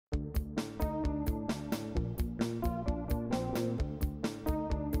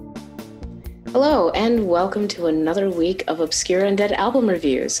Hello, and welcome to another week of Obscure and Dead album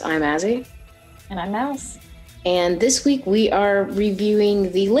reviews. I'm Azy. And I'm Maus. And this week we are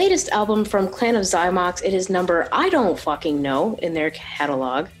reviewing the latest album from Clan of Xymox. It is number I don't fucking know in their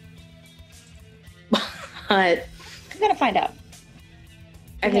catalog. But I'm gonna find out.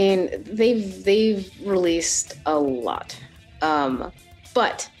 I mean, they've released a lot.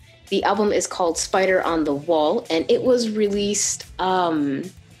 But the album is called Spider on the Wall, and it was released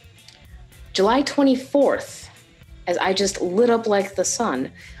July 24th, as I just lit up like the sun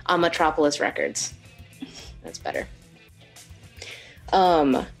on Metropolis Records. That's better.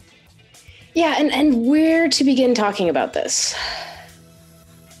 Yeah, and where to begin talking about this?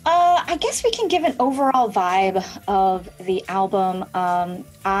 I guess we can give an overall vibe of the album.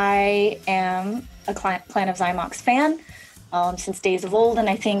 I am a Clan of Xymox fan since days of old, and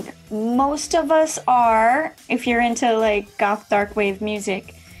I think most of us are, if you're into like Goth Darkwave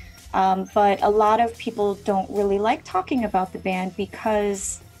music. But a lot of people don't really like talking about the band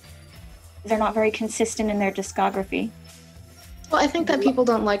because they're not very consistent in their discography. Well, I think that people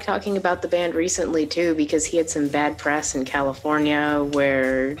don't like talking about the band recently, too, because he had some bad press in California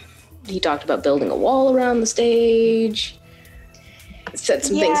where he talked about building a wall around the stage, said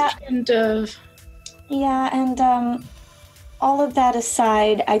some things he shouldn't have. Yeah, and all of that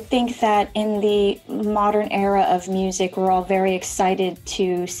aside, I think that in the modern era of music, we're all very excited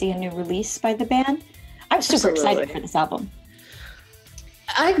to see a new release by the band. I'm super excited for this album.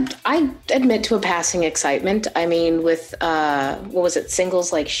 I admit to a passing excitement. I mean, with,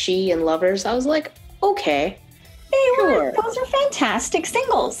 singles like She and Lovers, I was like, okay. Those are fantastic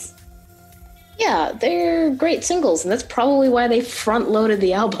singles. Yeah, they're great singles, and that's probably why they front-loaded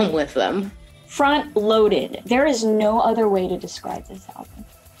the album with them. Front-loaded. There is no other way to describe this album.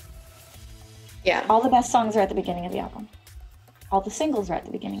 Yeah. All the best songs are at the beginning of the album. All the singles are at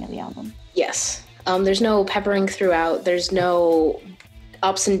the beginning of the album. Yes. There's no peppering throughout. There's no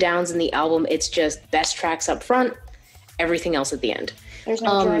ups and downs in the album. It's just best tracks up front, everything else at the end. There's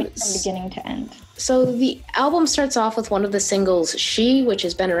no journey from beginning to end. So the album starts off with one of the singles, She, which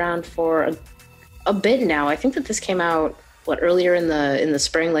has been around for a bit now. I think that this came out, earlier in the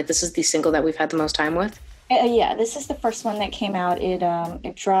spring? Like, this is the single that we've had the most time with? Yeah, this is the first one that came out.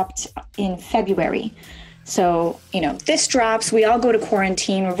 It dropped in February. So, this drops. We all go to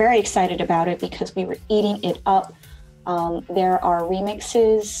quarantine. We're very excited about it because we were eating it up. There are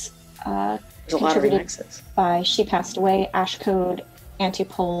remixes There's a lot of remixes by She Passed Away, Ashcode,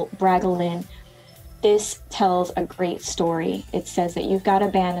 Antipole, Bragalin. This tells a great story. It says that you've got a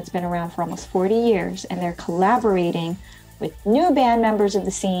band that's been around for almost 40 years, and they're collaborating with new band members of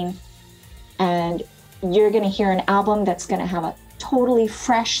the scene, and you're going to hear an album that's going to have a totally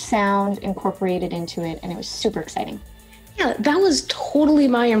fresh sound incorporated into it, and it was super exciting. Yeah, that was totally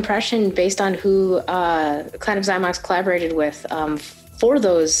my impression based on who Clan of Xymox collaborated with for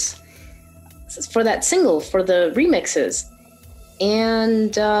that single, for the remixes.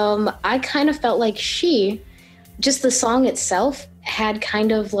 And I kind of felt like just the song itself had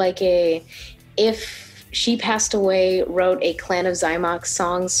kind of like if She Passed Away wrote a Clan of Xymox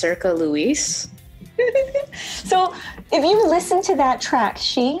song circa Luis. So if you listen to that track,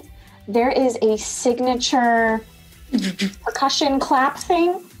 there is a signature percussion clap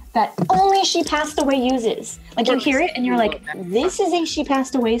thing that only She Passed Away uses. Like, you hear it and you're like, this is a She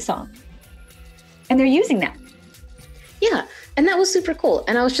Passed Away song. And they're using that. Yeah, and that was super cool.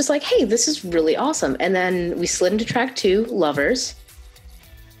 And I was just like, hey, this is really awesome. And then we slid into track 2, Lovers.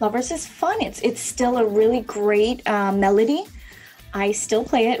 Lovers is fun. It's still a really great melody. I still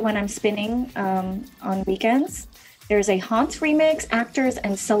play it when I'm spinning on weekends. There's a Haunts remix, Actors,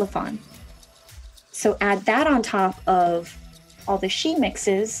 and Cellophane. So add that on top of all the She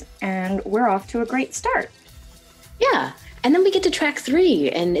mixes, and we're off to a great start. Yeah, and then we get to track 3,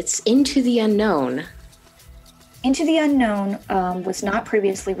 and it's Into the Unknown. Into the Unknown was not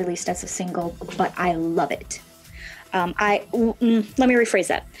previously released as a single, but I love it. Let me rephrase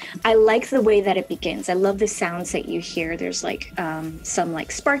that. I like the way that it begins. I love the sounds that you hear. There's like some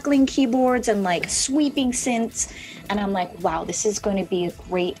like sparkling keyboards and like sweeping synths. And I'm like, wow, this is going to be a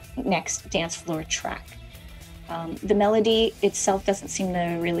great next dance floor track. The melody itself doesn't seem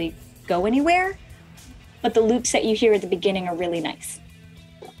to really go anywhere, but the loops that you hear at the beginning are really nice.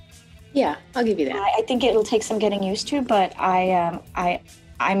 Yeah, I'll give you that. I think it'll take some getting used to, but I'm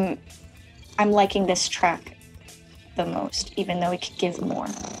liking this track the most, even though it could give more.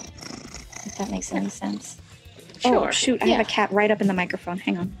 If that makes any sense. Sure. Oh, shoot, I have a cat right up in the microphone.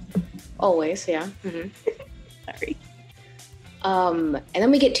 Hang on. Always, yeah. Mm-hmm. Sorry. And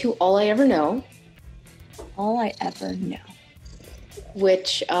then we get to All I Ever Know. All I Ever Know.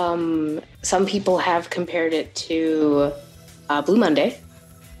 which some people have compared it to Blue Monday.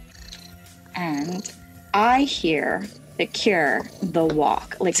 And I hear The Cure, The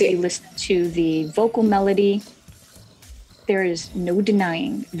Walk. Like, if you listen to the vocal melody, there is no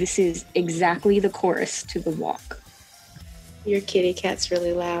denying this is exactly the chorus to The Walk. Your kitty cat's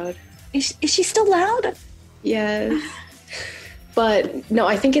really loud. Is she still loud? Yes. But no,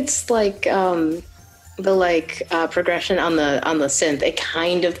 I think it's like the like progression on the synth. It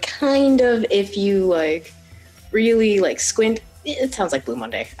kind of, if you like really like squint, it sounds like Blue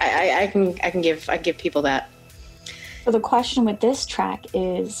Monday. I can give people that. So the question with this track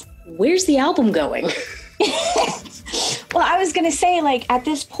is, where's the album going? Well, I was gonna say, like, at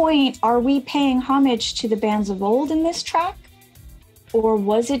this point, are we paying homage to the bands of old in this track? Or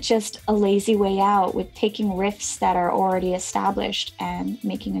was it just a lazy way out with taking riffs that are already established and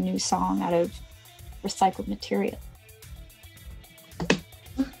making a new song out of recycled material?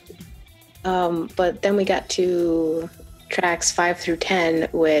 But then we got to tracks 5 through 10,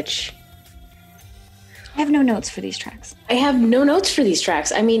 which... I have no notes for these tracks. I have no notes for these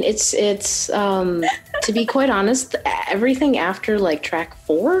tracks. I mean, it's to be quite honest, everything after like track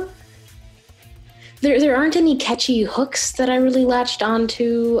 4, there aren't any catchy hooks that I really latched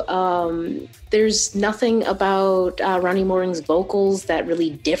onto. There's nothing about Ronnie Mooring's vocals that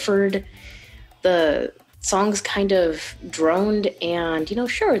really differed. The song's kind of droned, and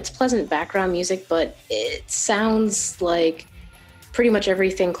sure, it's pleasant background music, but it sounds like pretty much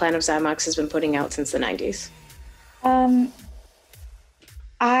everything Clan of Xymox has been putting out since the 90s.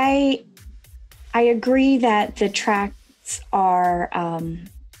 I agree that the tracks are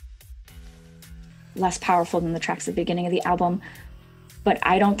less powerful than the tracks at the beginning of the album, but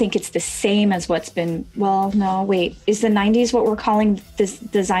I don't think it's the same as what's been... Well, no, wait. Is the 90s what we're calling the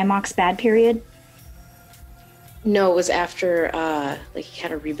Xymox bad period? No, it was after he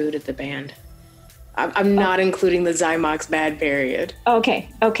kind of rebooted the band. I'm not including the Xymox bad period. Okay.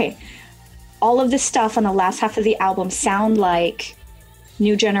 All of this stuff on the last half of the album sound like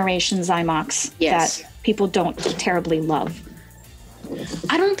new generation Xymox that people don't terribly love.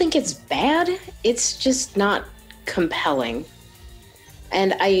 I don't think it's bad. It's just not compelling.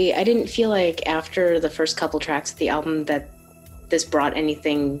 And I didn't feel like after the first couple tracks of the album that this brought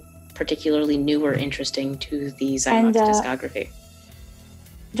anything particularly new or interesting to the Xymox discography.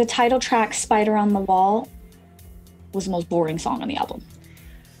 The title track, Spider on the Wall, was the most boring song on the album.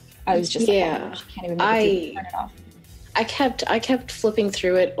 I was just like, I can't even turn it off. I kept flipping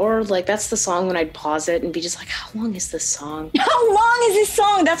through it, or like that's the song when I'd pause it and be just like, how long is this song? How long is this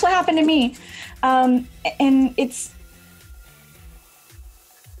song? That's what happened to me. And there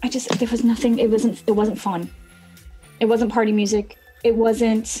was nothing, it wasn't fun. It wasn't party music. It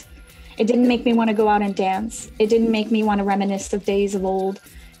didn't make me want to go out and dance. It didn't make me want to reminisce of days of old.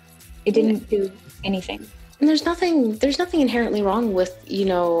 It didn't do anything. And there's nothing inherently wrong with, it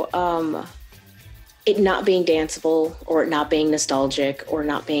not being danceable or it not being nostalgic or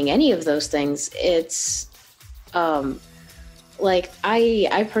not being any of those things. It's like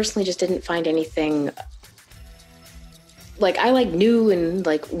I personally just didn't find anything. Like, I like new and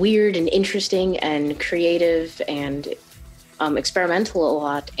like weird and interesting and creative and experimental a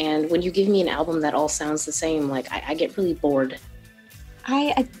lot. And when you give me an album that all sounds the same, like I get really bored.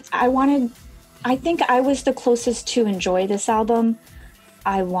 I think I was the closest to enjoy this album.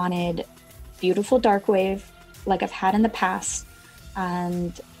 I wanted beautiful Darkwave like I've had in the past,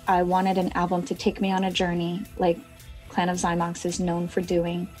 and I wanted an album to take me on a journey like Clan of Xymox is known for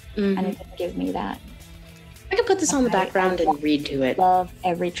doing, and it didn't give me that. I could put this on the background and read to it. I love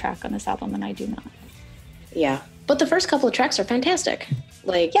every track on this album, and I do not. Yeah, but the first couple of tracks are fantastic.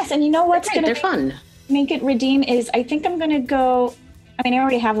 Like, yes, and you know what's they're fun. Make it redeem is, I think I'm gonna go. I mean, I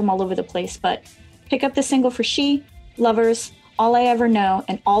already have them all over the place, but pick up the single for She, Lovers, All I Ever Know,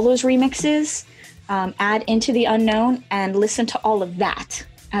 and all those remixes. Add Into the Unknown and listen to all of that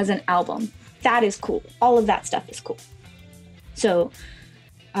as an album. That is cool. All of that stuff is cool. So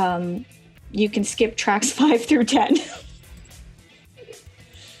you can skip tracks 5 through 10.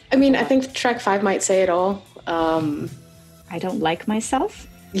 I mean, I think track 5 might say it all. I Don't Like Myself.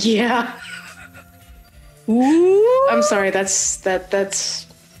 Yeah. Ooh. I'm sorry. That's all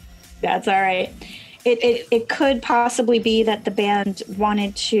right. It could possibly be that the band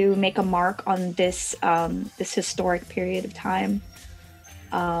wanted to make a mark on this this historic period of time.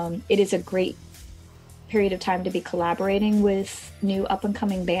 It is a great period of time to be collaborating with new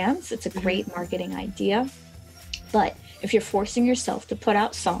up-and-coming bands. It's a great marketing idea. But if you're forcing yourself to put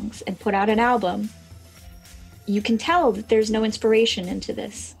out songs and put out an album, you can tell that there's no inspiration into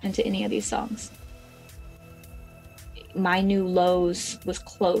any of these songs. My New Lows was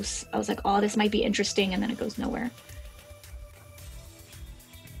close. I was like, oh, this might be interesting, and then it goes nowhere.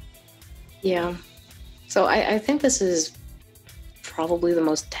 Yeah. So I think this is probably the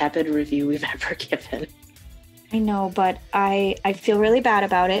most tepid review we've ever given. I know, but I feel really bad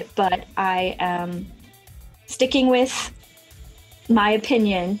about it, but I am sticking with my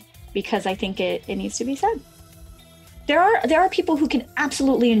opinion because I think it needs to be said. There are people who can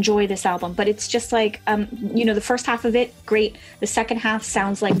absolutely enjoy this album, but it's just like, the first half of it, great. The second half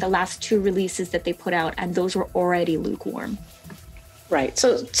sounds like the last 2 releases that they put out, and those were already lukewarm. Right.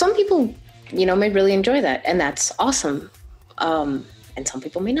 So some people, may really enjoy that, and that's awesome. And some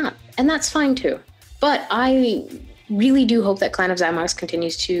people may not, and that's fine too. But I really do hope that Clan of Xymox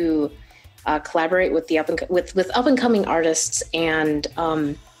continues to collaborate with the up and coming artists, and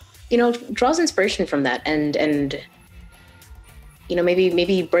draws inspiration from that, and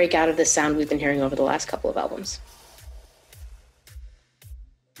maybe break out of the sound we've been hearing over the last couple of albums.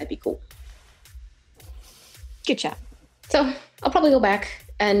 That'd be cool. Good job. So I'll probably go back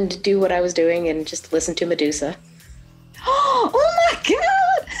and do what I was doing and just listen to Medusa. Oh my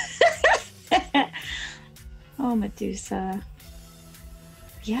god! Oh, Medusa.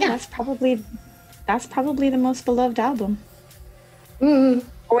 Yeah, that's probably the most beloved album. Mm.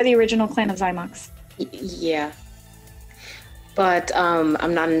 Or the original Clan of Xymox. Yeah. But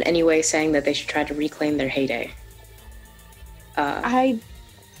I'm not in any way saying that they should try to reclaim their heyday. I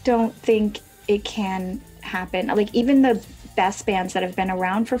don't think it can happen. Like, even the best bands that have been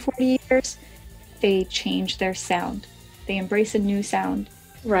around for 40 years, they change their sound. They embrace a new sound.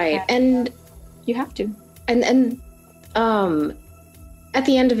 Right. And you have to. And at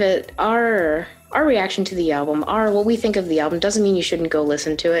the end of it, our reaction to the album, what we think of the album, doesn't mean you shouldn't go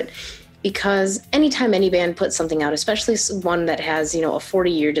listen to it. Because anytime any band puts something out, especially one that has, a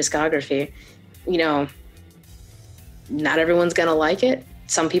 40-year discography, not everyone's going to like it.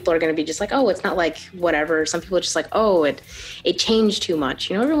 Some people are going to be just like, oh, it's not like whatever. Some people are just like, oh, it changed too much.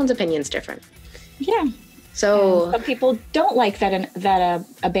 Everyone's opinion's different. Yeah. So and some people don't like that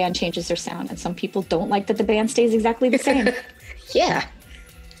a band changes their sound, and some people don't like that the band stays exactly the same. Yeah.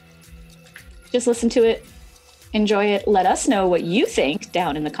 Just listen to it, enjoy it. Let us know what you think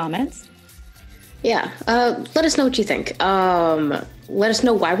down in the comments. Yeah. Let us know what you think. Let us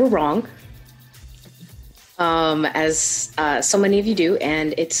know why we're wrong. As so many of you do,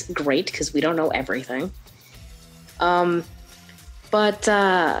 and it's great because we don't know everything. But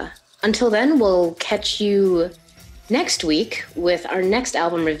until then, we'll catch you next week with our next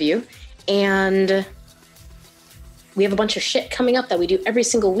album review, and we have a bunch of shit coming up that we do every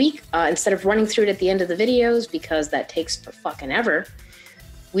single week. Instead of running through it at the end of the videos, because that takes for fucking ever,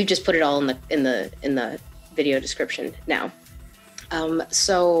 we've just put it all in the video description now.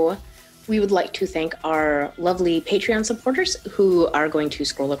 So we would like to thank our lovely Patreon supporters who are going to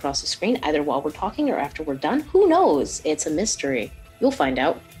scroll across the screen either while we're talking or after we're done. Who knows? It's a mystery. You'll find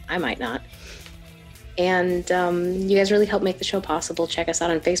out. I might not. And you guys really help make the show possible. Check us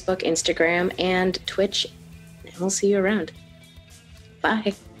out on Facebook, Instagram, and Twitch. And we'll see you around.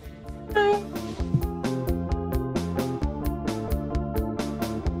 Bye. Bye.